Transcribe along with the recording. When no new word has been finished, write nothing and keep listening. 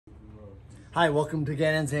Hi, welcome to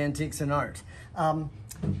Gannon's Antiques and Art.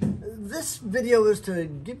 This video is to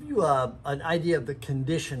give you an idea of the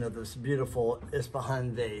condition of this beautiful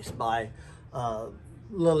Ispahan vase by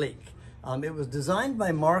Lalique. It was designed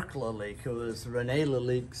by Mark Lalique, who was Rene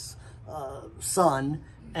Lalique's son,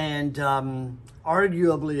 and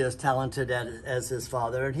arguably as talented as his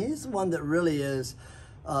father. And he's the one that really is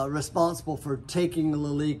responsible for taking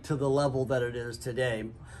Lalique to the level that it is today.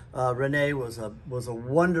 Rene was a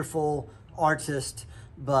wonderful artist,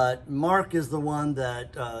 but Mark is the one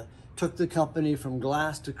that took the company from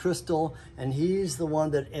glass to crystal, and he's the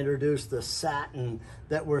one that introduced the satin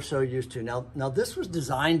that we're so used to. Now this was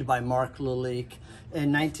designed by Mark Lalique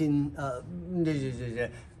in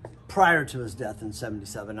prior to his death in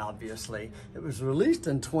 '77, obviously. It was released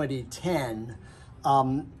in 2010,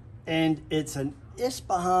 and it's an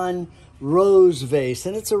Ispahan Rose vase,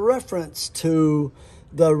 and it's a reference to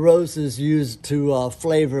the roses used to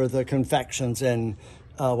flavor the confections in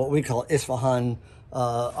what we call Ispahan,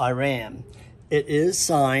 Iran. It is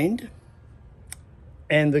signed,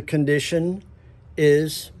 and the condition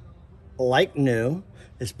is like new.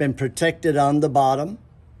 It's been protected on the bottom.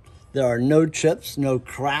 There are no chips, no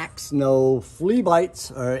cracks, no flea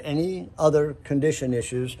bites, or any other condition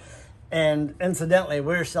issues. And incidentally,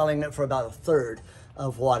 we're selling it for about a third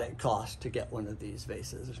of what it costs to get one of these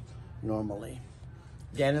vases normally.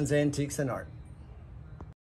 Gannon's Antiques and Art.